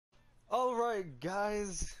Alright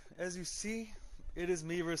guys, as you see, it is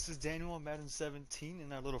me versus Daniel on Madden 17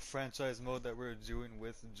 in our little franchise mode that we're doing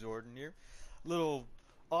with Jordan here. Little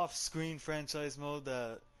off-screen franchise mode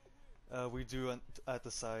that we do at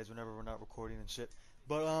the sides whenever we're not recording and shit.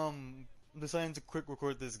 But I'm deciding to quick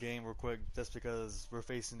record this game real quick just because we're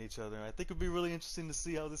facing each other. I think it would be really interesting to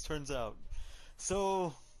see how this turns out.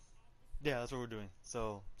 So, yeah, that's what we're doing.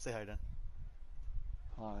 So, say hi, Dan.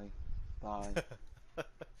 Hi. Bye.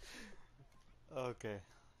 Okay,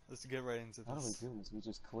 let's get right into this. How do we do this? We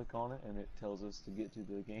just click on it and it tells us to get to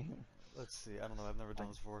the game. Let's see. I don't know. I've never done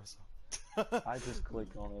this before, so. I just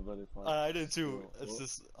clicked on it, but it's like. I did too. It's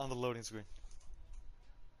just on the loading screen.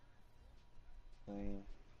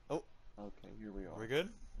 Oh. Okay, here we are. We good?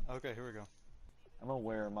 Okay, here we go. I'm gonna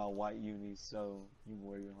wear my white unis so you can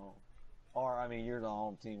wear your home. Or I mean, you're the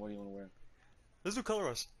home team. What do you want to wear? Let's do color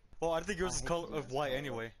rush. Well, I think yours is color of white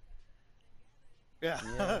anyway. Yeah.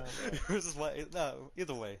 Yours is white. No,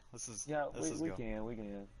 either way. Let's just. Yeah, let's we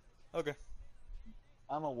can. Okay.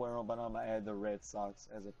 I'm gonna wear them, but I'm gonna add the red socks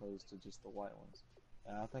as opposed to just the white ones.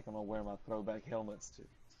 And I think I'm gonna wear my throwback helmets too.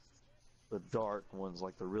 The dark ones,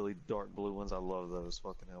 like the really dark blue ones. I love those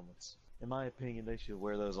fucking helmets. In my opinion, they should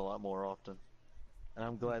wear those a lot more often. And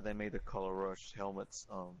I'm glad they made the Color Rush helmets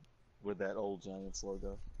with that old Giants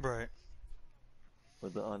logo. Right.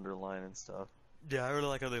 With the underline and stuff. Yeah, I really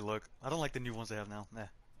like how they look. I don't like the new ones they have now. Nah.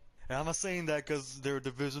 And I'm not saying that because they're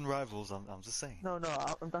division rivals. I'm just saying. No,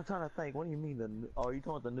 I'm trying to think. What do you mean? Are you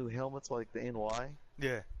talking about the new helmets like the NY?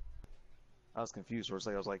 Yeah. I was confused for a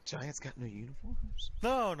second. I was like, Giants got new uniforms?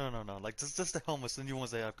 No. Like just the helmets, the new ones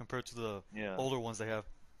they have compared to the older ones they have.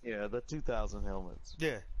 Yeah, the 2000 helmets.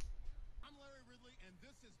 Yeah. I'm Larry Ridley, and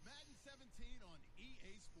this is Madden 17 on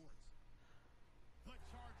EA Sports. The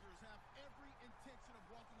Chargers have every intention of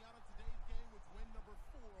walking out of today's game with win number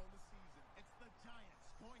 4 on the season. It's the Giants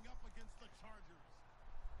going up against the Chargers.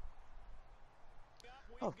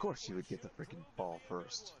 Of course you would get the freaking ball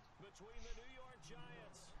first. Between the New York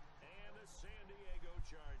Giants and the San Diego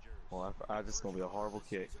Chargers. Well, I just gonna be a horrible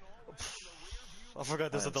kick. I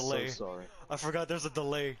forgot there's a delay. So sorry. I forgot there's a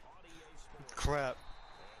delay. Crap.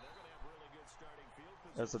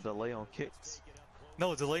 There's a delay on kicks.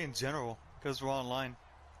 No, a delay in general, because we're online.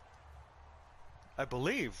 I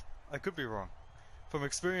believe. I could be wrong. From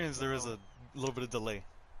experience, there is a little bit of delay.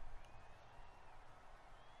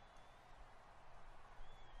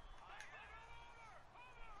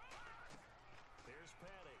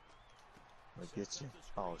 I get you.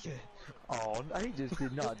 Oh, shit. Oh, he just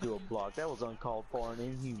did not do a block. That was uncalled for and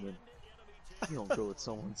inhuman. You don't go at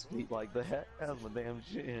someone's feet like that. That's my damn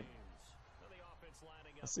shit.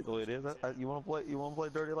 I see the way it is. You want to play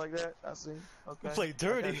dirty like that? I see. Okay. You play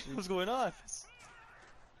dirty? What's going on?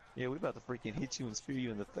 Yeah, we about to freaking hit you and spear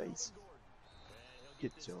you in the face.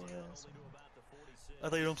 Get your ass. I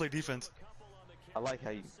thought you don't play defense. I like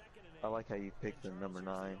how you picked the number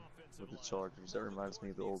 9 with the Chargers. That reminds me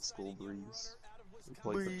of the old school Breeze. We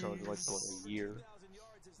played the Chargers like for a year.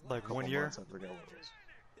 Like 1 year? Months, I forgot what it was.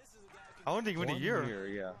 I don't think it went a year. 1 year,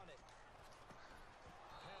 yeah.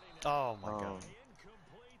 Oh my god.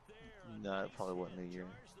 No, it probably wasn't a year.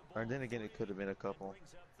 Or then again, it could have been a couple.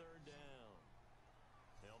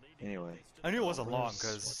 Anyway. I knew it wasn't long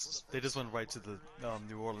because they just went right to the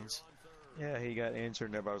New Orleans. Yeah, he got injured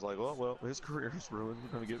and everybody was like, well, his career is ruined.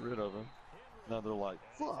 We're going to get rid of him. Now they're like,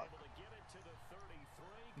 fuck.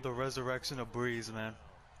 The resurrection of Breeze, man.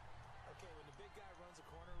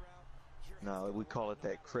 No, we call it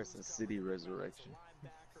that Crescent City resurrection.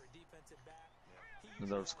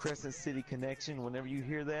 There's Crescent City connection. Whenever you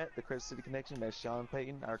hear that, the Crescent City connection, that's Sean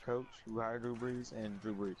Payton, our coach, who hired Drew Brees, and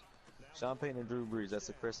Drew Brees. Sean Payton and Drew Brees, that's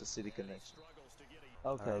the Crescent City connection.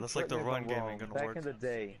 Okay, looks like the run game ain't gonna work. Back in the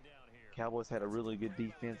day, Cowboys had a really good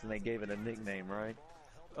defense, and they gave it a nickname, right?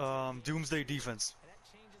 Doomsday Defense.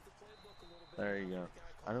 There you go.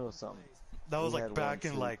 I know something. That was like back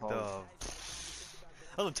in like the...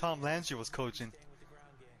 That was when Tom Landry was coaching.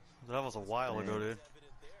 That was a while ago, dude.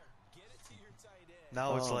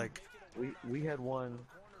 Now it's like... We had one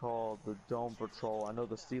called the Dome Patrol. I know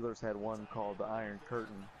the Steelers had one called the Iron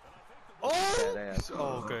Curtain. Oh!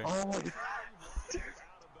 Oh, okay. Oh my god!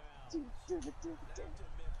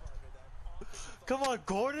 Come on,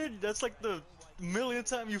 Gordon! That's like the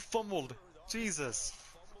millionth time you fumbled. Jesus.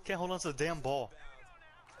 Can't hold on to the damn ball.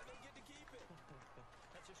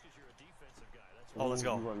 Oh, let's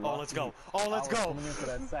go. Oh, let's go. Oh, let's go.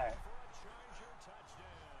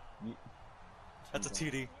 That's a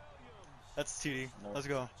TD. That's a TD. Let's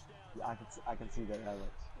go. I can see that, Alex.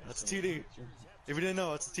 That's a TD. If you didn't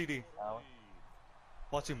know, it's a TD.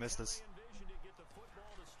 Watch you miss this.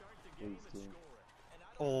 Please do.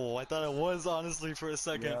 Oh, I thought it was honestly for a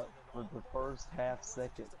second. Yeah, for the first half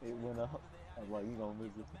second, it went up. I was like, you gonna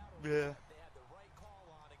miss it. Yeah.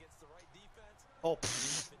 Oh.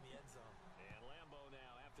 Pfft.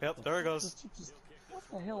 Yep, there it goes. What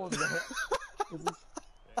the hell was that?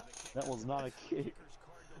 That was not a kick.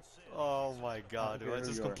 Oh my god, dude. I There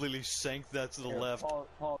just you are. completely shanked that to the Here, left.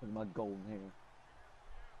 Paul, my golden hair.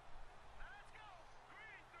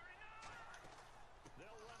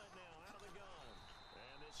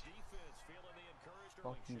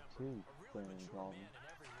 Fuck you too, Brandon Golden.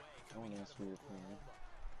 I want to answer your opinion.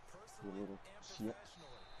 You little shit.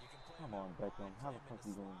 Come on, Beckham. How the fuck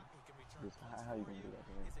you going to this? How you gonna do that,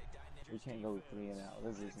 man? We can't go 3 and out.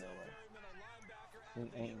 This is no way. We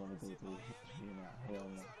ain't gonna go 3 and out. Hell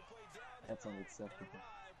no. That's unacceptable.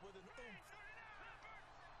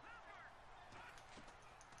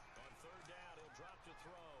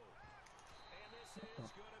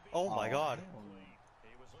 Oh my god. Hell no.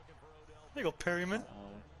 There you go, Perryman.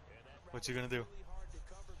 What you gonna do?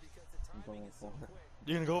 I'm going for it.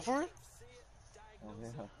 You gonna go for it? Oh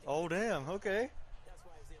yeah. Oh damn, okay.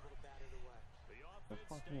 The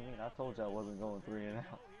fuck you mean? I told you I wasn't going 3 and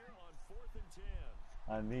out.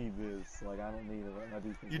 I need this. Like I don't need it. My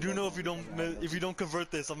defense. You do know if you don't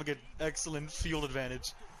convert this, I'm gonna get excellent field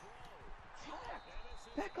advantage.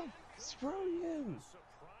 Beckham, screw you!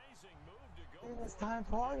 Man, this time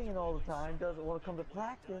partying all the time doesn't want to come to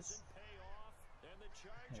practice.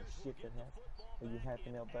 Oh, shit that happened. Are you happy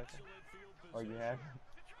now, Beckham? Are you happy?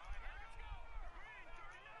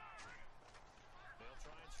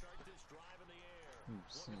 You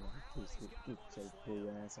son of a pussy. Get your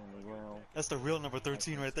big ass on the ground. That's the real number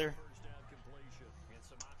 13 right there.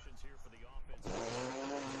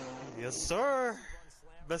 Yes, sir.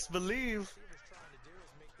 Best believe.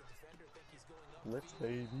 Let's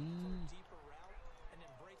baby.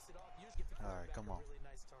 Alright, come on.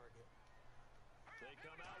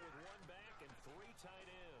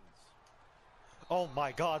 Oh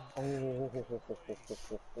my god. Oh.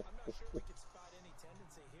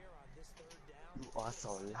 You are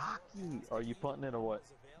so lucky. Are you punting it or what?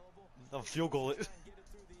 I'm field goal it.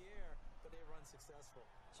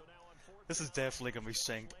 This is definitely gonna be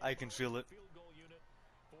shanked. I can feel it.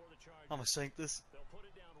 I'm gonna shank this.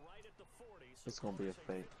 It's gonna be a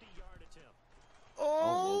fake.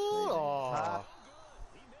 Oh!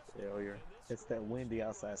 Failure. It's that windy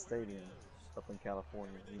outside stadium up in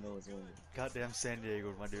California. You know it's windy. Goddamn San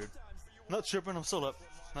Diego, my dude. Not tripping, I'm still up.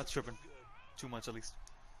 Not tripping. Too much at least.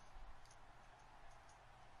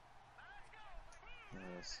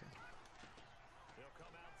 Yes. They'll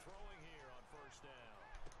come out throwing here on first down.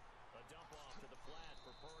 A dump off to the flat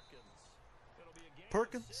for Perkins. It'll be a game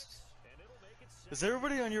Perkins? of 6, and it'll make it 7. Does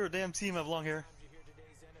everybody on your damn team have long hair?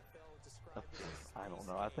 I don't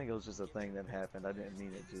know. I think it was just a thing that happened. I didn't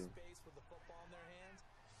mean it to.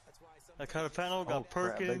 That kind of panel got Oh,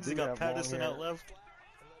 crap, they Perkins, do you got have long Patterson hair. out left.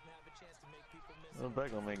 Well,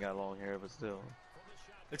 Beckham ain't got long hair, but still.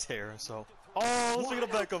 It's hair, so. Oh, let's look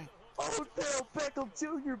at Beckham. Odell Beckham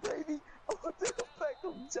Jr., baby! Odell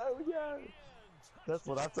Beckham Jr.! That's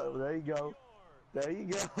what I thought. There you go. There you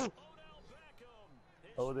go.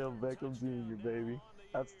 Odell Beckham Jr., baby.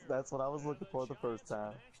 That's what I was looking for the first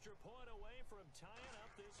time. Extra point away from tying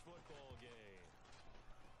up this football game.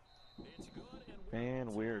 It's good, and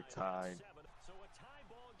And we're tied. 7. So a tie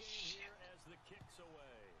ball game here as the kicks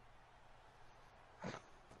away.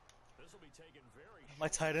 This will be taken very My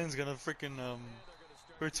tight end's gonna freaking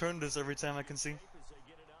return this every time I can see.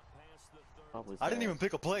 Probably I didn't even fast.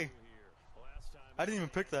 pick a play. I didn't even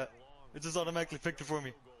pick that. It just automatically picked it for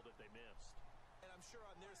me. And I'm sure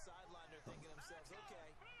on their sideline they're thinking to themselves,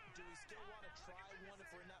 okay, do we still want to try one if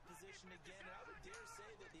we're in that position again? And I would dare say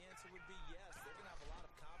that the answer would be yes. They're going to have a lot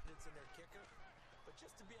of confidence in their kicker. But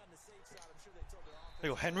just to be on the safe side, I'm sure they told their offense.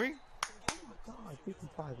 There you go, Henry. God,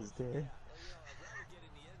 55 is dead.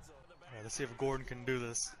 Alright, let's see if Gordon can do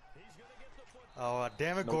this. Oh,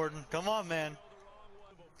 damn it, Gordon. Come on, man.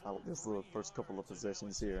 I like this little first couple of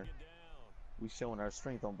possessions here. We showing our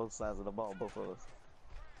strength on both sides of the ball, both of us.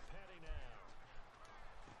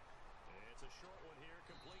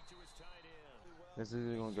 This is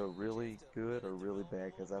either going to go really good or really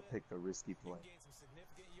bad because I picked a risky play.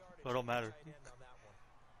 It don't matter.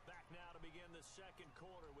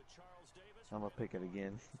 I'm going to pick it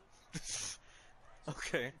again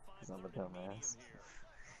Okay. because I'm a dumbass.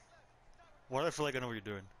 Why do I feel like I know what you're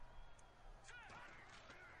doing?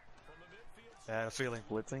 I had a feeling.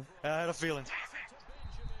 Blitzing? I had a feeling.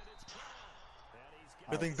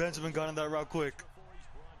 Good thing Benjamin got in that route quick.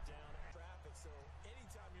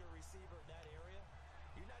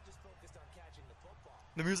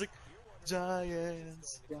 The music.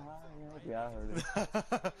 Giants. Yeah, I heard it.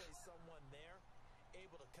 Always someone there,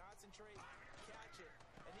 able to concentrate, catch it,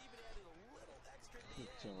 and even added a little extra at the Get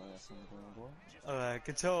end. your ass on the ground, boy. I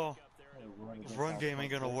can tell Hey, run against run our game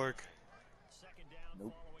ain't gonna front foot. work. Second down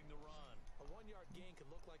Nope. following the run. A 1-yard gain can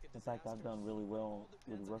look like a In fact, I've disaster. done really It well all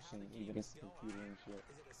with depends on how rushing, the game even is against the going. computer and shit.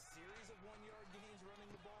 Is it a series of 1-yard gains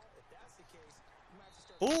running the ball? If that's the case, you might have to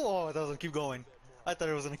start Oh, I thought it was gonna keep going. I thought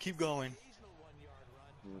it was gonna keep going. occasional 1-yard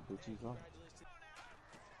run. Yeah, but Hey, you go. congratulations.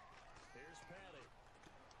 Here's Petty.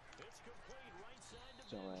 It's complete right side to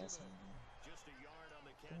Get your ass on Benjamin. the ground. Just a yard on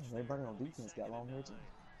the catch. Damn, there. everybody on It'll be defense got second long and hair too.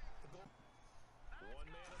 9.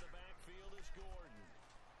 One man in the backfield is Gordon.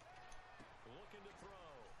 Looking to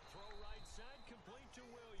throw. Throw right side, complete to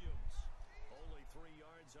Williams. Only 3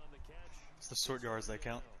 yards on the catch. It's the short yards that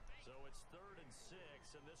count. So it's 3rd and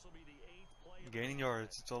 6, and this will be the 8th play of the Gaining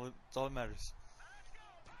yards. It's all that matters.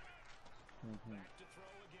 Mm-hmm. back to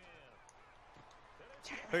throw again.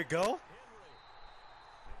 There you go. Henry.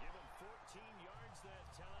 They give him 14 yards that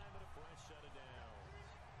time and a fresh set of downs.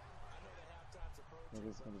 I know the halftime's approaching. That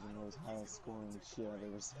is going to be the most highest scoring shit I've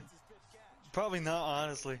ever seen. That's his fifth catch. Probably not,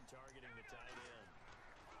 honestly. Targeting the tight end.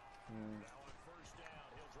 Mm. Now on first down,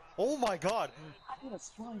 he'll drop Oh my God. I got a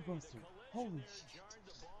spine buster. Holy shit.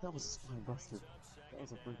 That was a spine buster. That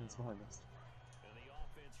was a freaking spine buster. And the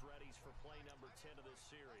offense readies for play number 10 of this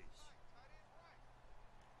series.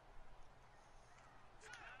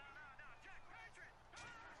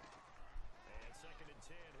 And 2nd and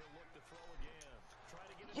 10, he'll look to throw again. Try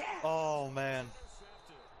to get it Oh man.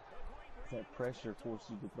 intercepted. A great That pressure forced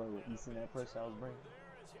you to throw it. You seen that pressure I was bringing?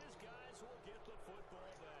 as his guys will get the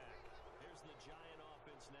football back. Here's the Giant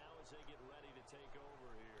offense now as they get ready to take over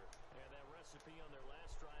here. And that recipe on their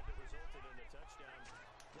last drive that resulted in the touchdown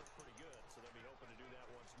looked pretty good, so they'll be hoping to do that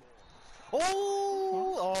once more.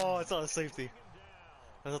 Oh, it's not a safety. Bring him down.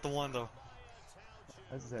 That's not the one though.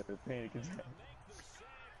 I just had a panic attack. Make the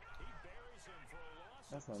sack. He buries him for a loss.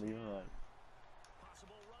 That's not even right.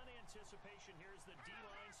 Possible run anticipation. Here's the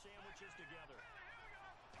D-line sandwiches together.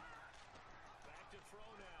 Back to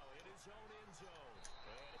throw now in his own end zone.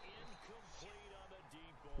 And incomplete on the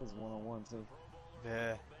deep ball. It was one-on-one too. Pro Bowler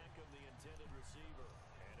Yeah. Beckham, the intended receiver.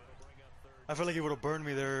 And it'll bring up 3rd. I feel like he would have burned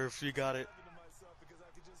me there if you got it. To myself because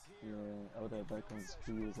I could just hear Yeah, Odell Beckham's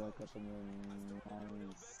speed was like up in the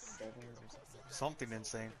 97s or something. Something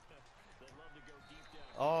insane. They'd love to go deep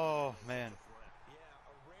down. Oh man. Yeah,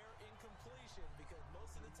 a rare incompletion because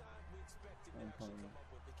most of the time we expect him to I'm actually punting. come up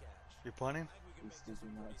with the catch. You're punting? I think we can He's make this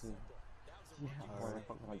sticking one out pretty too. simple. That was a Yeah, rookie why the Alright.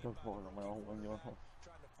 fuck would I go for it on my own 1 yard?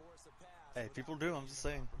 trying to force a pass Hey, without people do. I'm just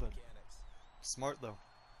saying. But mechanics. smart though.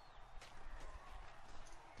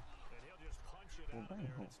 And he'll just punch it Well, out of there.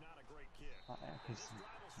 damn. It's not a great kick. My accuracy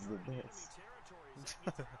is the best.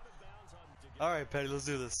 All right, Petty. Let's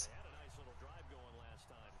do this. They had a nice little drive going last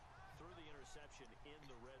time. Threw the interception in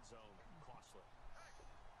the red zone. Costly.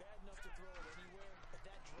 Bad enough to throw it anywhere, but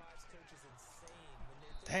that drives coaches insane when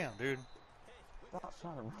they're Damn, dude. Stop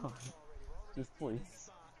trying to run. Just please.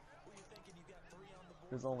 Were you thinking you got 3 on the board?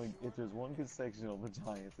 There's only, if there's one good section on the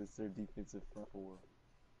Giants, it's their defensive front four.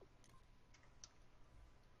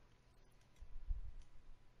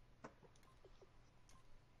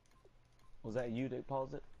 Was that you that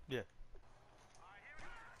paused it? Yeah.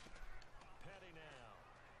 Petty now.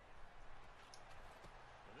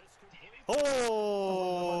 And this complete. Am I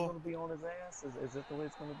Oh. gonna be on his ass? Is that the way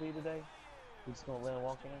it's gonna be today? We're just gonna let him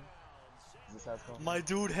walk in? Is this how it's gonna My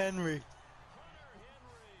dude Henry. Hunter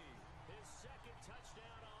Henry, his 2nd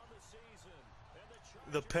touchdown on the season. And the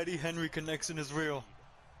Chargers The Petty Henry connection is real.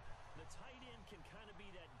 The tight end can kind of be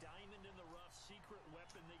that diamond in the rough secret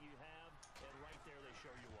weapon that you have, and right there they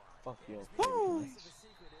show you why. Fuck you. Woo! Less of a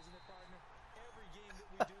secret, isn't it, partner? Every game that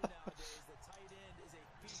we do nowadays, the tight end is a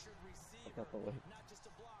featured receiver, out the way. not just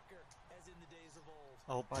a blocker, as in the days of old.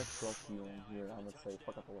 Oh, If I truck you on here, I'm gonna say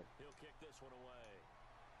fuck out the way. He'll kick this one away.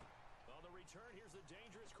 On the return, here's the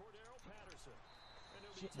dangerous Cordero Patterson. And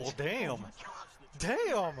he'll be well, taken damn.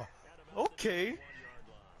 Damn. at about the Okay. 1-yard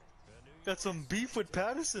line. A New Got some beef with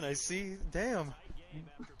Patterson. I see. Damn. tight game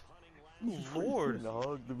after punting last Lord. Freaking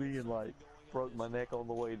hugged me and like broke my neck on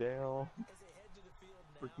the way down. As they head to the field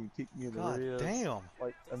now, Freaking kicked me in the God ribs. damn.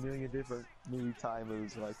 Like a million different new Thai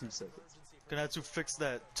moves in like 2 seconds. Gonna have to fix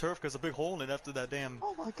that turf because a big hole in it after that damn.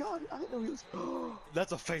 Oh my god, I didn't know he was.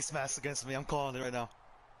 That's a face mask against me. I'm calling it right now.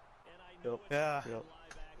 And I know Yep. it's Yeah. not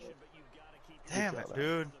live action, but you've got to keep your Damn Good it, job,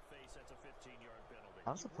 dude. in the face. That's a 15-yard penalty.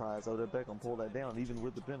 I'm surprised Odell Beckham pulled that down even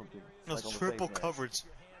with the penalty. That was Like on the triple face mask. coverage.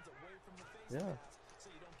 your hands away from the face Yeah. mask so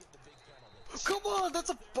you don't get the big penalty. Come on, that's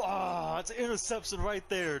a that's an interception right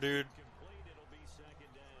there, dude. Complete, it'll be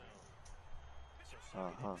 2nd down. So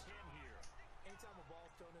Uh-huh. 2nd and 10 here.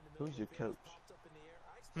 Who's your coach?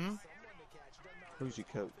 Hmm? Who's your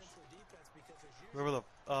coach? Whoever the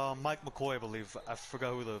Mike McCoy, I believe. I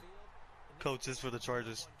forgot who the coach is for the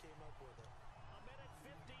Chargers.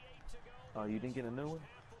 Oh, you didn't get a new one?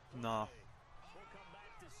 Nah.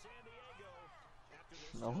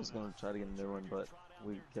 I was gonna try to get a new one, but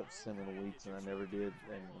we kept sending the weeks and I never did,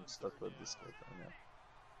 and I'm stuck with this guy right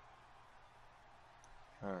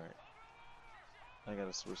now. Alright. I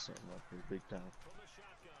gotta switch something up here big time.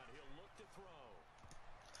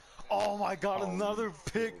 Oh my God! Oh, Another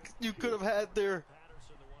pick you could have had there.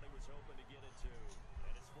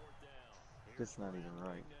 This is not even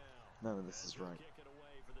right. None of this is right.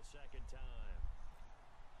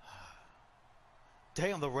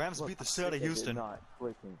 Damn, the Rams Look, beat the shit out of it Houston. not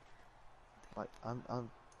clicking. Like I'm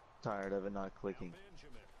tired of it not clicking.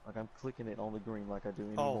 Like I'm clicking it on the green like I do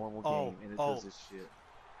any normal game, and it does this shit.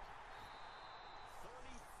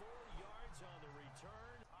 34 yards on the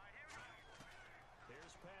return.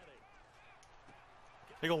 Here's Patty.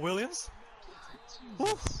 There you go, Williams. Woo.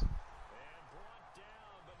 And brought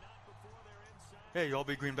down, but not before they're inside. Hey, y'all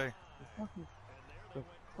be Green Bay. The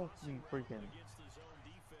fucking freaking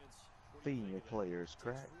feeding your players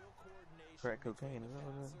crack cocaine, is that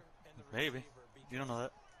what it is? Maybe. You don't know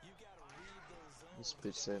that. This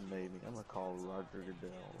bitch said maybe. I'm gonna call Roger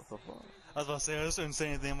Goodell. What the fuck? I was about to say, I just didn't say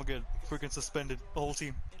anything. I'm gonna get freaking suspended. The whole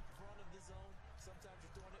team.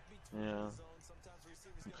 Yeah.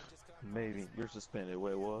 Maybe. You're suspended.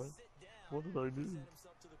 Wait, what? What did I do?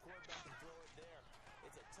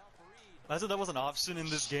 I said that was an option in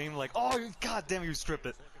this game. Like, oh, God damn, you stripped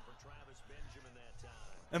it.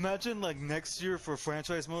 Imagine, like, next year for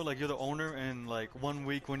franchise mode, like, you're the owner, and, like, 1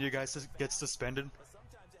 week when you guys get suspended.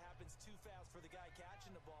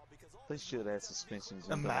 They should add suspensions.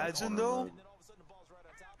 Imagine, though.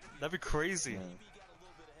 That'd be crazy.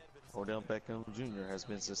 Yeah. Odell Beckham Jr. has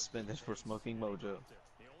been suspended for smoking mojo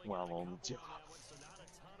while on the job.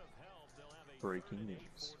 Breaking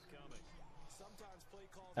news.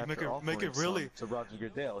 Make it really to Roger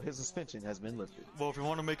Goodell, his suspension has been lifted. well. If you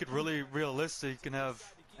want to make it really realistic, you can have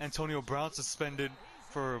Antonio Brown suspended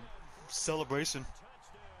for celebration.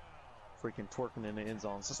 Freaking twerking in the end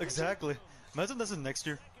zone. Suspension. Exactly. Imagine that's in next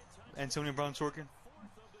year. Antonio Brown twerking.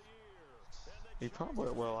 He probably,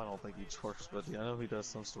 well, I don't think he twerks, but I know he does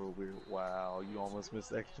some sort of weird. Wow, you almost missed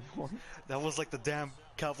the extra point. That was like the damn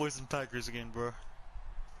Cowboys and Packers again, bro.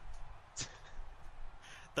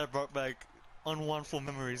 That brought back unwantful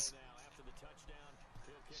memories.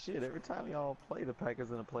 Shit, every time y'all play the Packers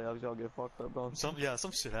in the playoffs, y'all get fucked up, don't you?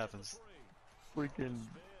 Some shit happens. Freaking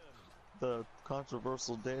the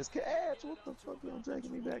controversial Dez catch. What the fuck y'all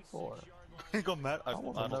dragging me back for? Ain't gonna matter. I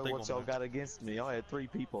want to know what y'all got against me. Y'all had 3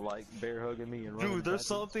 people like bear hugging me and running. Dude, there's back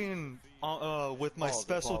something with my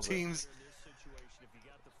special teams.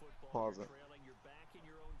 Pause it.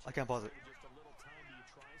 I can't pause it.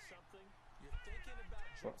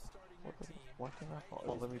 What can I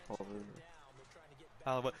pause? Let me pause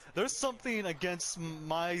it. But there's something against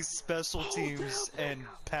my special teams and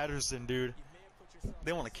Patterson, dude.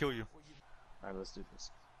 They want to kill you. Alright, let's do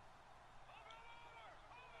this.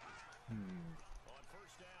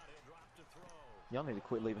 Y'all need to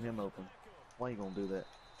quit leaving him open. Why you gonna do that?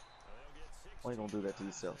 Why you gonna do that to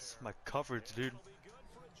yourself? It's my coverage, dude.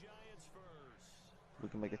 We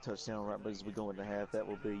can make a touchdown right as we go into half. That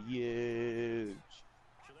will be huge.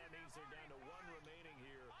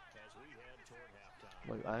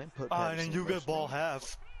 Wait, I didn't put. And then you get ball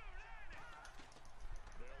half.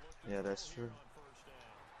 Yeah, that's true.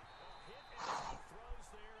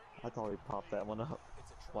 I thought he popped that one up,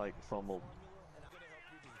 like fumbled.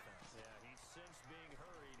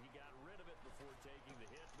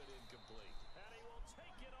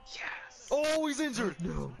 Yes. Oh, he's injured.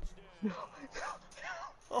 No.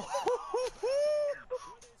 Oh.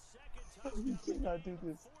 You cannot do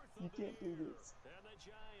this. You can't do this.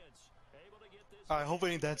 I hope it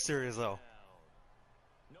ain't that serious though.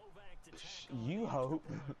 You hope,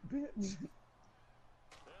 bitch.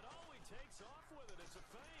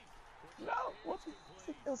 No, what's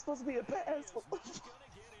it was supposed to be a pass.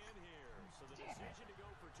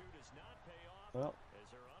 Well,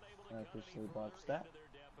 I officially botched that.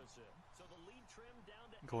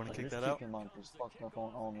 Go ahead and kick This that out. kicking launcher's fucked up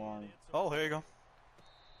on online. Oh, there you go.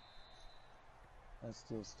 That's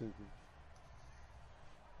still stupid.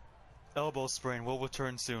 Elbow sprain will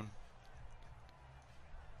return soon.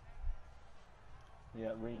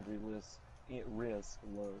 Yeah, injury risk. It risk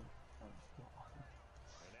low.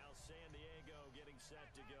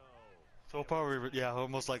 So he'll probably, he'll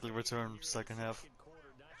most likely return second half.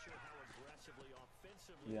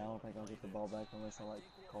 Yeah, I don't think I'll get the ball back unless I like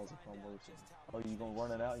calls a fumble or something. Oh, you gonna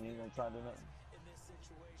run it out and you ain't gonna try to do nothing?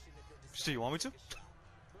 So you want me to?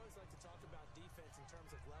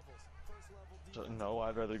 No,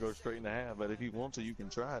 I'd rather go straight in the half, but if you want to, you can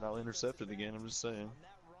try it. I'll intercept it again. I'm just saying. On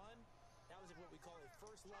that run, that was what we call a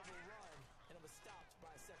first level run, and it was stopped by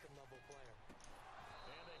a second level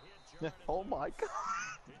player. Oh my God!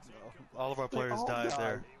 All of our players all died died.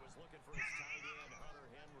 there.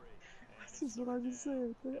 This is what I just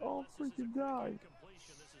said. They all freaking died.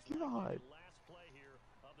 God.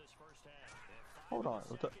 Hold on.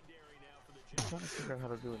 I'm trying to figure out how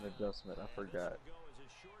to do an adjustment. I forgot.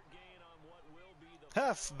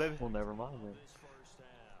 Half, baby. Well, never mind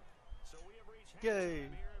then. Yay.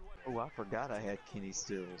 Oh, I forgot I had Kenny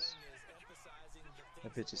Stills.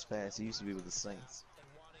 That bitch is fast. He used to be with the Saints.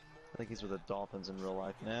 I think he's with the Dolphins in real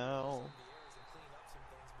life now.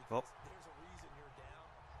 Well,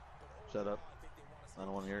 shut up. I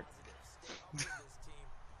don't want to hear it.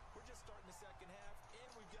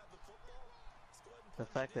 The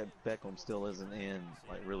fact that Beckham still isn't in,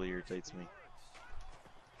 like, really irritates me.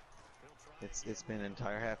 It's been an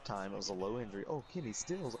entire halftime. It was a low injury. Oh, Kenny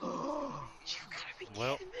Stills. Oh, you gotta be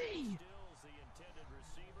kidding me.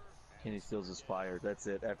 Kenny Stills is fired. That's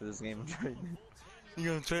it. After this game, I'm trading him. You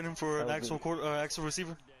gonna trade him for an actual actual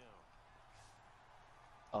receiver?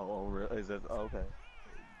 Oh, really? Is that okay?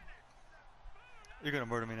 You're gonna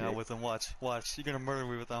murder me now with him. Watch. You're gonna murder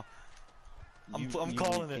me with him. I'm You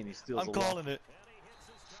calling need it. Kenny Stills I'm calling it.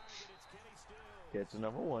 Catch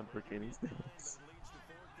number 1 for Kenny Stills.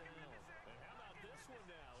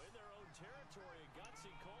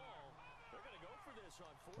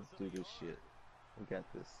 Let's do this shit. We got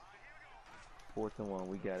this. 4th and 1.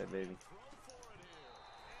 We got it, baby.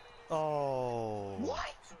 Oh.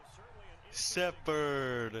 What?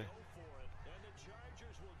 Shepherd.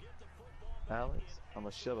 Alex, I'm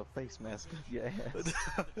gonna shove a face mask up your ass.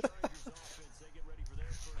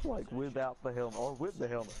 Like without the helmet or with the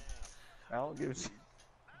helmet. I don't give a shit.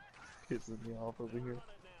 Pissing me off over here.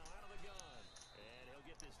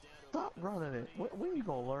 Stop running it. When you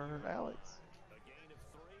gonna learn, Alex?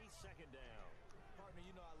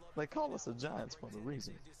 They call us the Giants for a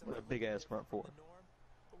reason. With a big ass front four.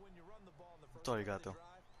 That's all you got, though.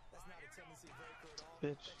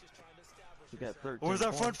 Bitch. You got 13 Where's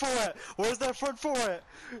that front points. four at? Where's that front four at?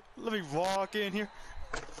 Let me walk in here.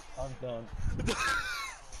 I'm done.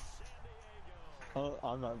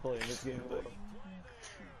 I'm not playing this game.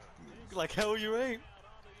 Like hell you ain't.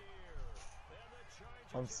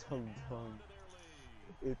 I'm so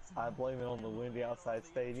done. I blame it on the windy outside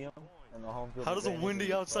stadium and the home field. How does a advantage windy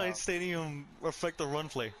and the outside crowd. stadium affect the run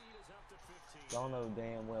play? Y'all know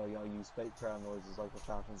damn well y'all use fake crowd noises like the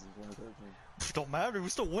Falcons in 2013. It don't matter. We're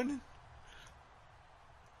still winning.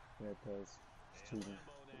 Yeah, it does. It's cheating.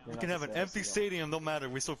 We can have an empty stadium. Don't matter.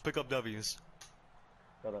 We still pick up W's.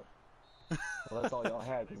 Shut up. Well, that's all y'all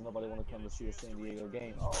had because nobody want to come to see a San Diego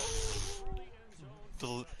game.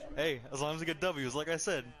 Hey, as long as we get W's, like I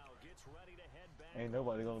said. Ain't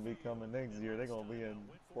nobody gonna be coming next year. They're gonna be in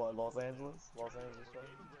what, Los Angeles? Los Angeles,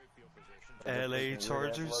 right? LA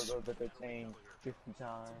Chargers. Logo that they changed 50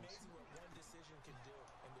 times.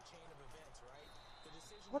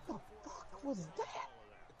 What the fuck was that?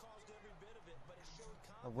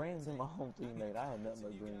 I ran into my home teammate. I had nothing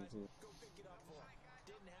but green too.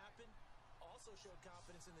 Also showed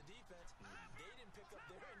confidence in the defense. They didn't pick up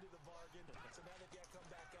their end of the bargain, so now they've got to come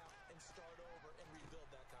back out and start over and rebuild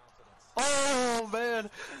that confidence. Oh man!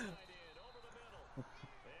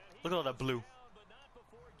 Look at all that blue. But not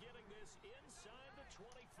before getting this inside the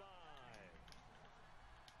 25.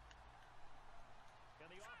 And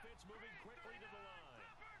the offense moving quickly to the line.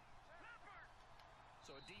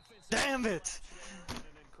 So a defense. Damn it!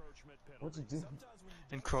 What'd you do?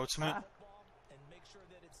 Encroachment.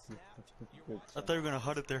 I thought you were gonna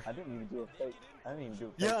hut it there. I didn't even do a fake. I didn't even do a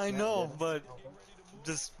fake. Yeah, I snap, know, did I? but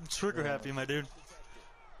just trigger happy, my dude.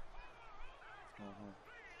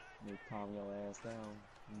 You calm your ass down,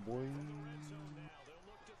 boy.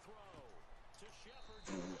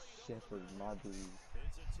 Shepherd, my dude.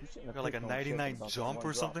 You shouldn't have Got like a picked on 99 Shepherd on that jump one or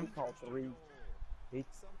drop. something? He caught 3. You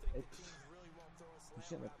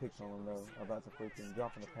shouldn't have picked on him though. About to freaking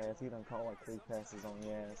dropping the pass. He done caught like 3 passes on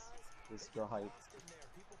your ass. This drive.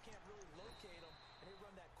 People can't really locate them, and they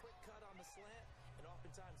run that quick cut on the slant, and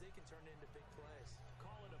oftentimes they can turn into big plays.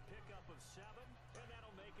 Call it a pickup of 7, and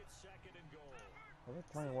that'll make it 2nd and goal. Are they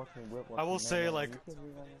playing watching whip? I will say, like,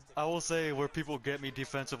 I will say where people get me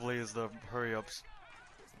defensively is the hurry ups.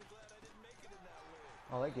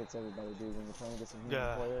 Oh, that gets everybody, dude. When you're playing against a human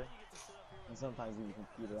Yeah. player, And sometimes even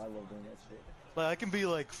computer. I love doing that shit. Like, I can be,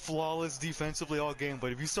 like, flawless defensively all game,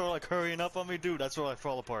 but if you start, like, hurrying up on me, dude, that's where I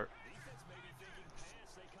fall apart. Defense may be thinking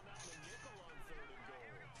pass. They come out in the nickel on 3rd and goal.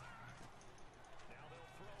 Now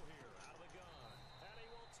they'll throw here out of the gun. And he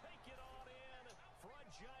will take it on in for a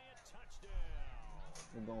giant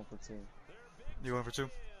touchdown. We're going for 2. Their big You going for 2?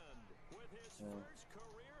 end with his first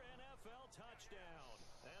career NFL touchdown.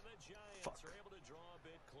 And the Giants are able to draw a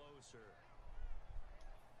bit closer.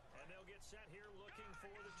 And they'll get set here looking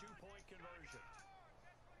for the 2-point conversion.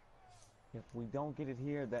 If we don't get it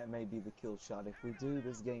here, that may be the kill shot. If we do,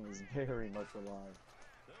 this game is very much alive.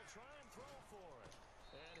 They'll try and throw for it.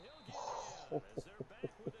 And he'll get it in as they're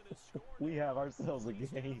back within a score. We have ourselves a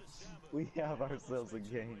game. We have ourselves a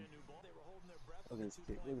game. Look at this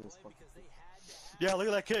kick. Look at this fucking kick. Yeah, look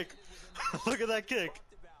at that kick. Look at that kick.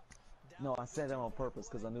 No, I said that on purpose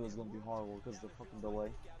because I knew it was going to be horrible because of the fucking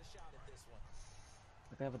delay.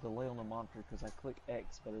 Like I have a delay on the monitor because I click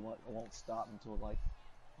X, but it won't stop until it like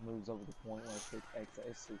moves over the point when I click X.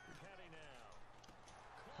 It's stupid.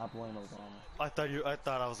 I blame Obama. I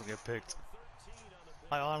thought I was gonna get picked.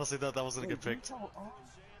 I honestly thought that was gonna get picked.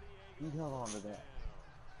 You held on to that.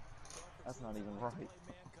 That's not even right.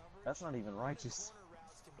 That's not even righteous.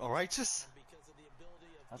 Oh, righteous?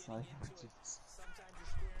 That's not even righteous.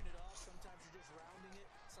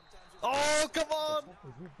 Oh, come on! What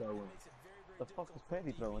was he throwing? The fuck was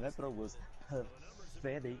Petty throwing? That throw was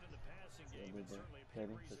pathetic.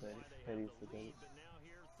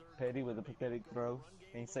 Petty with a pathetic throw.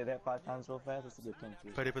 Can you say that 5 times real fast? That's a good tongue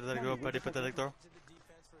twister. Petty pathetic throw, petty pathetic throw.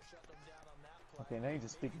 Okay, now you're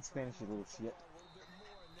just speaking Spanish, you little shit.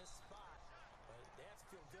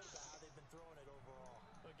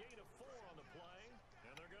 A gain of 4 on the play,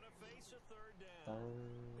 and they're going to face a 3rd down.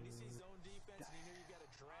 When you see zone defense and you know you've got a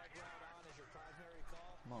drag route on as your primary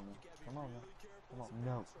call, Come on, man. you gotta be Come on, man. really careful. Come on.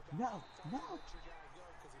 No. No. No.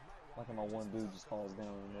 Like my one dude just falls down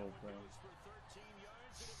in the middle of the ground. For 13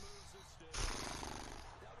 yards, and it moves the stick.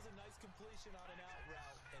 That was a nice completion on an out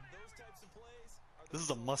route, and those types of plays are the This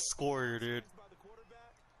is a must score here, dude. by the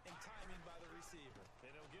quarterback and timing by the receiver.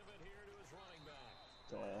 And he'll give it here to his running back.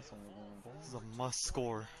 So ass on the ground, boy. This is a must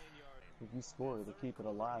score. If you score, it'll keep it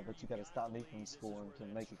alive, but you gotta stop me from scoring to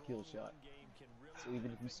make a kill shot. So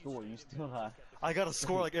even if you score, you still not. I gotta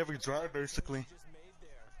score like every drive, basically. Just made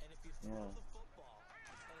there, and if you throw Yeah. the football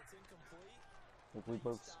and it's incomplete, If we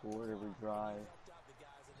both score every drive, helped out the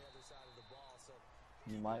guys on the other side of the ball. So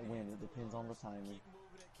you might win. It depends on the timing. keep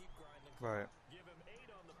moving it, keep grinding. Right. Give him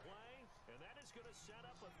 8 on the play, and that is going to set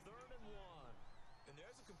up a 3rd and 1. And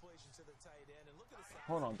there's a completion to the tight end, and look at the size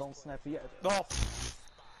Hold on, don't snap it yet. Oh,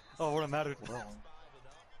 oh, what a matter. Wrong. 5 and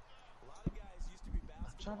up. A lot of guys used to be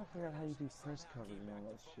I'm trying to figure out how you do press coverage and all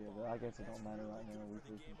that shit, but I guess it don't matter right now.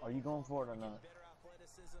 Are you going for it or not? better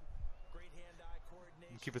athleticism, great hand-eye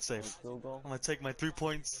coordination. Keep it safe. Field goal? I'm gonna take my 3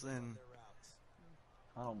 points and Their routes.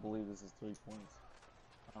 I don't believe this is 3 points.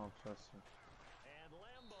 I don't trust you. And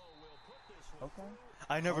Lambo will put this one Okay.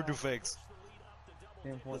 I never do fakes. the lead up to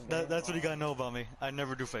double 10-point game. That's what you gotta know about me. I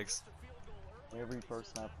never do fakes. Every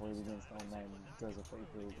person I played against on Madden does a fake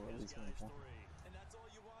field goal at least 1 point. And that's all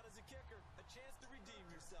you want as a kicker, a chance to redeem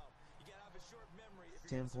yourself. You gotta have a short memory if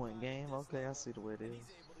you're 10-point game? Okay, I see the way it is.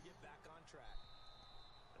 he's able to get back on track.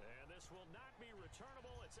 And this will not be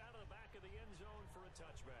returnable. It's out of the back of the end zone for a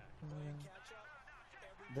touchback. Playing catch up,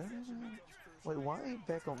 every possession becomes crucial. Wait, why ain't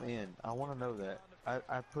Beckham in? I want to know that.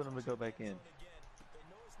 I put him to go back in. Again, they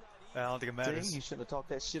know it's not easy. I don't think it Dang, matters. you shouldn't have talked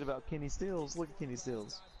that shit about Kenny Stills. Look at Kenny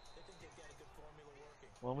Stills. They think they've got a good formula working.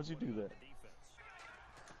 Why would you do that? Defense.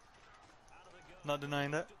 Out of the gun Not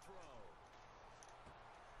denying that. to throw.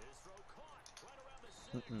 His throw caught right around the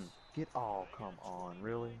 6. Get come on,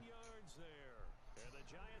 really? 9 yards there. And the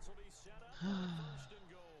Giants will be set up for 1st and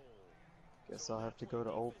goal. Guess I'll have to go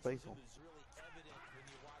to Old Faithful. It's really evident when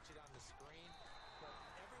you watch it on the screen, but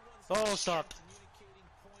everyone's Oh, stop. communicating,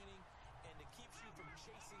 pointing, and it keeps you from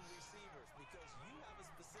chasing receivers because you have a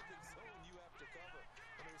specific zone you have to cover.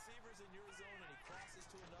 When the receiver's in your zone and he crosses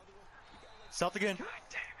to another one, you gotta let Stopped again. got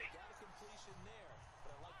a completion there,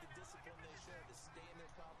 but I like the discipline they showed to stay in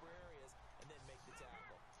their proper areas and then make the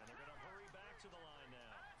tackle. And they're going to hurry back to the line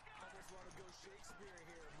now. Almost want to go Shakespeare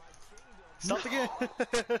here. My kingdom. Stopped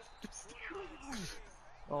again.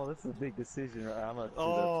 Oh, this is a big decision. I'm gonna do that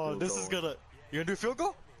Oh, field this is goal. gonna. You gonna do a field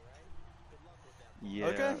goal? Yeah,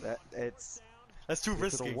 Okay. it's That's too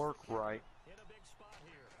risky. it'll work right. In a big spot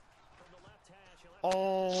here. From the left hash, he'll have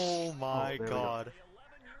Oh my there we go. god. the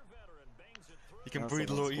 11-year veteran bangs it through. You can That's breathe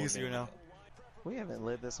a a little one-score easier game. now. We haven't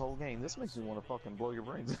led this whole game. This makes me want to fucking blow your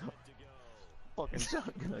brains out. Fucking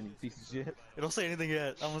shotgun, you piece of shit. Don't say anything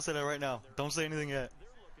yet. I'm gonna say that right now. Don't say anything yet. They're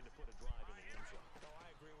looking to put a drive in the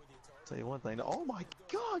tell you one thing. Oh my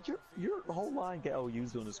God, your whole line got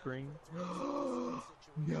used on the screen.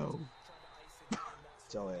 No.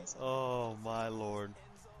 Your ass. Oh my lord.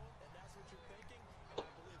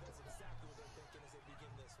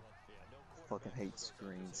 Fucking hate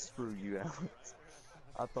screens. Screw you, Alex.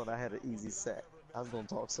 I thought I had an easy sack. I was gonna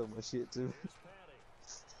talk so much shit too.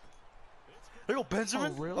 There you go,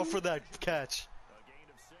 Benjamin. Oh, really? Up for that catch.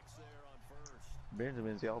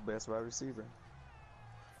 Benjamin's y'all best wide receiver.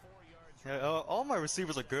 Yeah, all my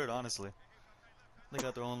receivers are good, honestly. They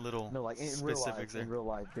got their own little No, like in specifics real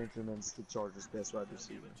life, Benjamin's the Chargers' best wide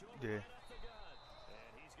receiver. Yeah.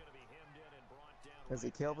 Is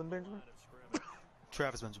it Kelvin Benjamin?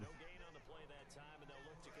 Travis Benjamin.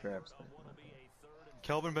 Travis Benjamin.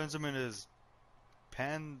 Kelvin Benjamin is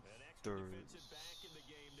Panthers.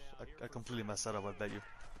 I completely messed that up, I bet you.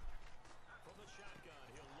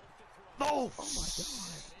 No! Oh my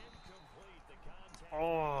God.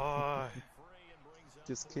 Oh.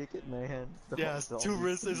 Just kick it, man. Yeah, it's too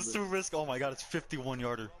risk. It's too risk. Oh my God, it's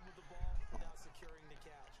 51-yarder.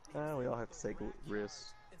 We all have to take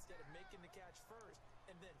risks.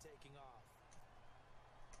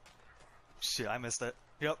 Shit, I missed that.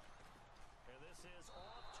 Yep.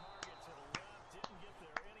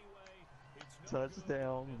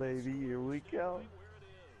 Touchdown, baby. Here we go.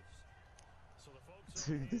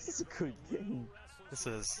 Dude, this is a good game. This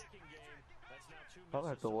is. I'll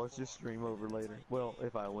have to watch this stream over later. Well,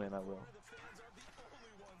 if I win, I will.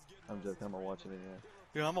 I'm joking. I'm gonna watch it anyway.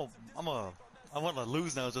 Yeah, I want to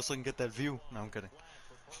lose now just so I can get that view. No, I'm kidding.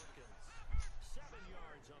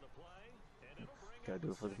 Gotta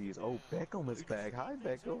do it for the views. Oh, Beckham is back. Hi,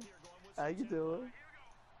 Beckham. How you doing?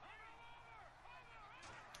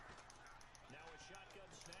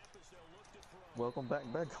 Welcome back,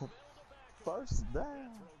 Beckham. First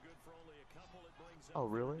down. Oh,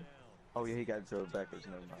 really? Oh, yeah, he got to throw it backwards.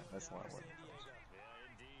 Never mind. That's why I went.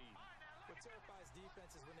 What terrifies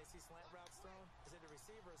defenses when they see slant routes thrown is that the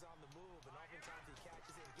receiver is on the move, and oftentimes he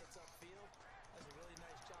catches it and gets upfield. Does a really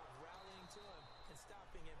nice job rallying to him and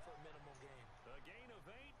stopping him for a minimal gain. A gain of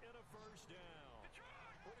 8 and a first down.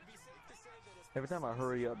 Would it be safe to say that Every time I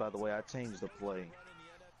hurry up, by the way, I change the play.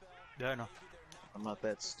 Yeah, I know. I'm not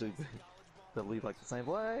that stupid to leave like the same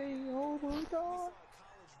play. Oh my God.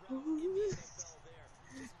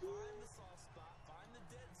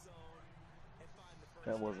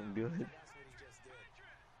 That wasn't good.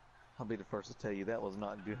 I'll be the first to tell you that was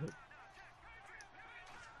not good.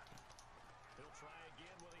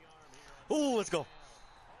 Oh, let's go.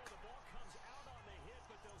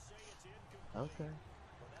 Okay.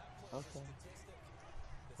 Okay.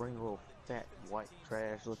 Bring a little fat, white,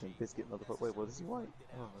 trash-looking biscuit motherfucker. Wait, what is he white?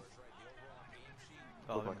 I don't know.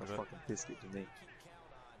 Oh, Look like a fucking biscuit to me.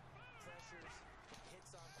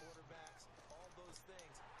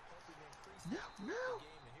 No, no!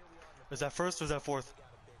 Is that first or is that fourth?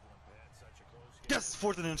 Yes,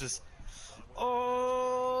 4th and inches.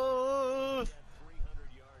 Oh!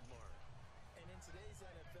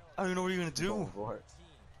 I don't even know what you're gonna do. Going for it.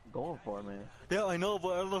 Going for it, man. Yeah, I know,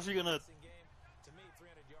 but I don't know if you're gonna.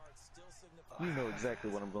 You know exactly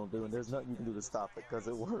what I'm gonna do, and there's nothing you can do to stop it, because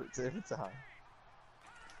it works every time.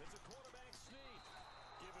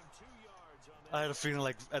 I had a feeling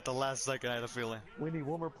like at the last second I had a feeling. We need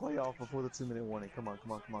one more playoff before the 2-minute warning. Come on,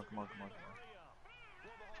 come on, come on, come on, come on,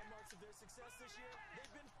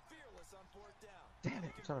 come on. Damn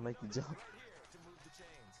it, I'm trying to make you jump.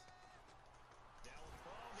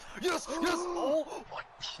 Yes! Yes! Oh!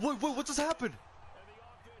 What? What just happened?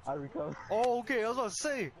 I recovered. Oh, okay, I was about to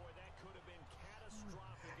say.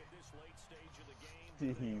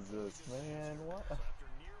 Jesus, man, what?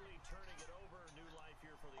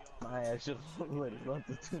 My ass should have let it run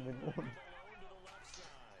to 2-minute warning.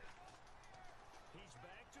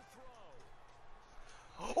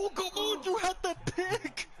 Oh, come on! You had that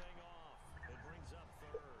pick!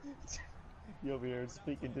 You over here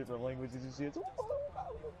speaking different languages and shit.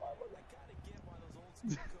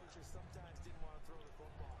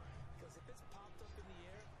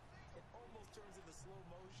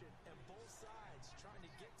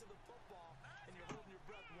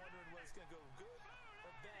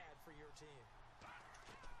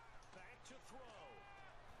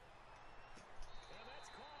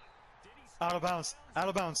 Out of bounds. Out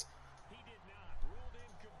of bounds.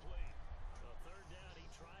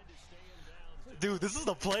 Dude, this is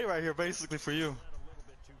the play right here, basically, for you.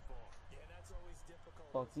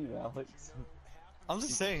 Fuck you, Alex. I'm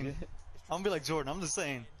just saying. I'm gonna be like Jordan. I'm just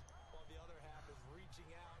saying.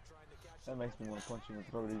 That makes me want to punch you in the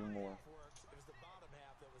throat even more.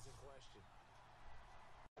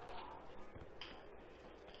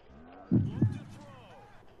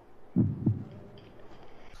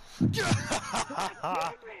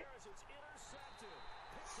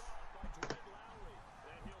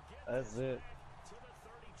 That's it.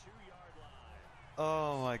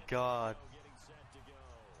 Oh my god.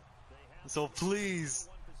 So please,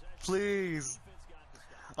 please,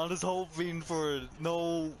 I'm just hoping for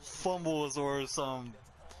no fumbles or some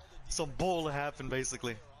bull to happen,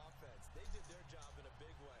 basically.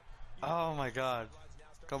 Oh my god.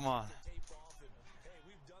 Come on. Hey,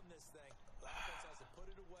 we've done this thing. The offense has to put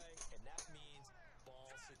it away, and that means ball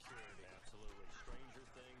security. Absolutely. Stranger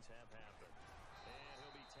things have happened. And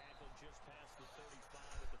he'll be tackled just past the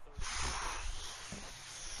 35 at the 30.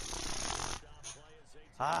 Stop play as they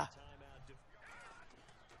take a timeout.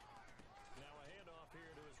 Now a handoff here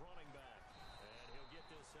to his running back. And he'll get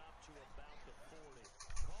this up to about the 40.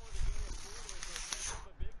 Call it a game of 40 as they set up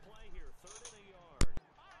a big play here. 3rd and a yard.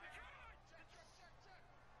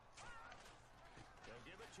 They'll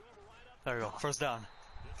give it to him right up. There we go. First down.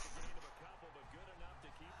 Just a gain of a couple, but good enough to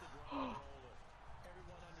keep the drive rolling.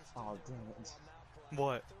 Everyone understood Oh, they damn were it. on that play.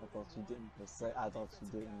 What? I thought you didn't say. I thought you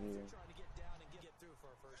didn't either. Trying to get down and get through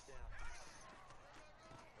for a first down.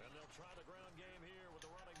 And they'll try the ground game here with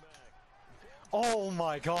the running back. Oh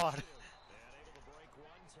my god. And able to break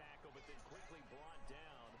one tackle, but then quickly brought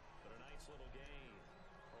down. But a nice little gain.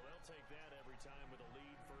 Well, they'll take that every time with a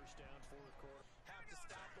lead. First down, 4th quarter. Have to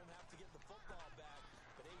stop them, have to get the football back.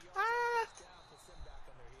 But 8 yards on first down puts them back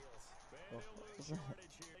on their heels. And they'll lose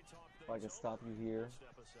yardage here. They talk If I can things stop over. you here.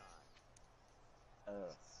 Step aside.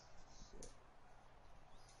 Shit.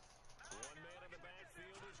 One man in the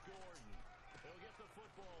backfield is Gordon. He'll get the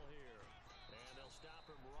football here. And they'll stop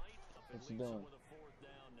him right up and What you leaves him doing? with a 4th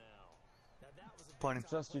down now. Now that was a big Punting. time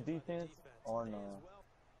Trust your play by the defense or They no? as well.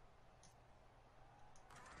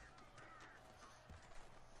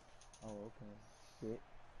 Oh, okay. Shit.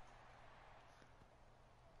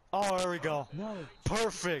 Oh, there we go. No.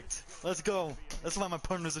 Perfect. Let's go. That's why my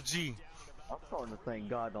partner's a G. I'm starting to think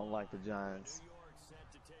God don't like the Giants. New York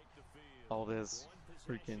set to take the field. All this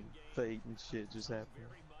One freaking possession game fate and shit just happened.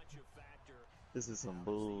 very much a factor. This is some How does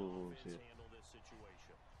the bullshit. offense handle this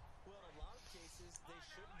situation? Well, in a lot of cases, they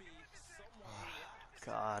should be somewhat relaxed.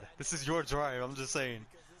 God, this is your drive. I'm just saying.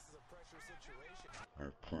 Because this is a pressure situation.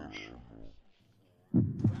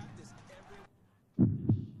 Practice every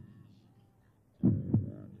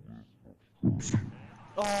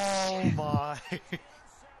Oh my.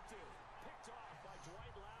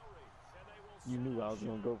 You knew I was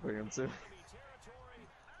gonna go for him too.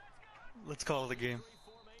 Let's call it a game.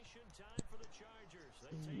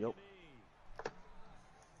 Yep.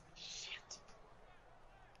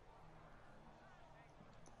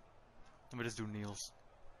 Let me just do Niels.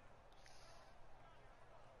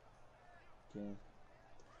 Okay.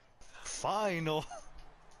 Final.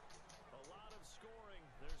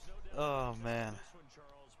 Oh man.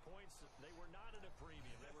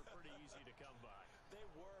 They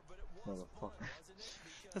were, but it was fun, Motherfucker. wasn't it?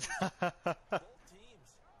 Because both teams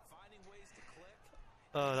finding ways to click.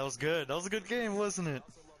 Oh, that was good. That was a good game, wasn't it?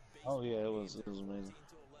 Also love basic Oh yeah, it was games, amazing.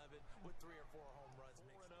 14 to 11 with 3 or 4 home runs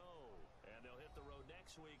mixed in. And they'll hit the road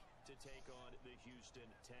next week to take on the Houston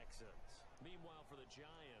Texans. Meanwhile, for the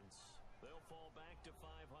Giants, they'll fall back to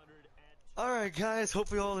 500 at. All right, guys. Hope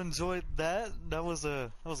we all enjoyed that. That was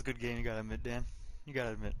a good game. You gotta admit, Dan. You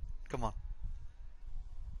gotta admit. Come on.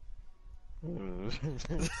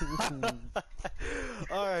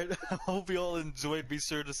 Alright, I hope you all enjoyed. Be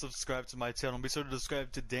sure to subscribe to my channel. Be sure to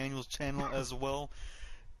subscribe to Daniel's channel as well.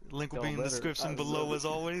 Link will be in the description below as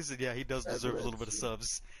always. Yeah, he does deserve a little bit of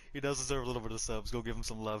subs. He does deserve a little bit of subs. Go give him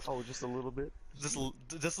some love. Oh, just a little bit? Just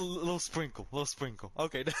a little sprinkle. Little sprinkle.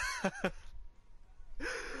 Okay.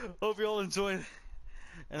 Hope you all enjoyed.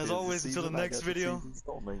 And as always, until the next video.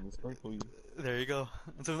 Don't make me sprinkle you. There you go.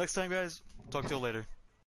 Until next time, guys. Talk to you later.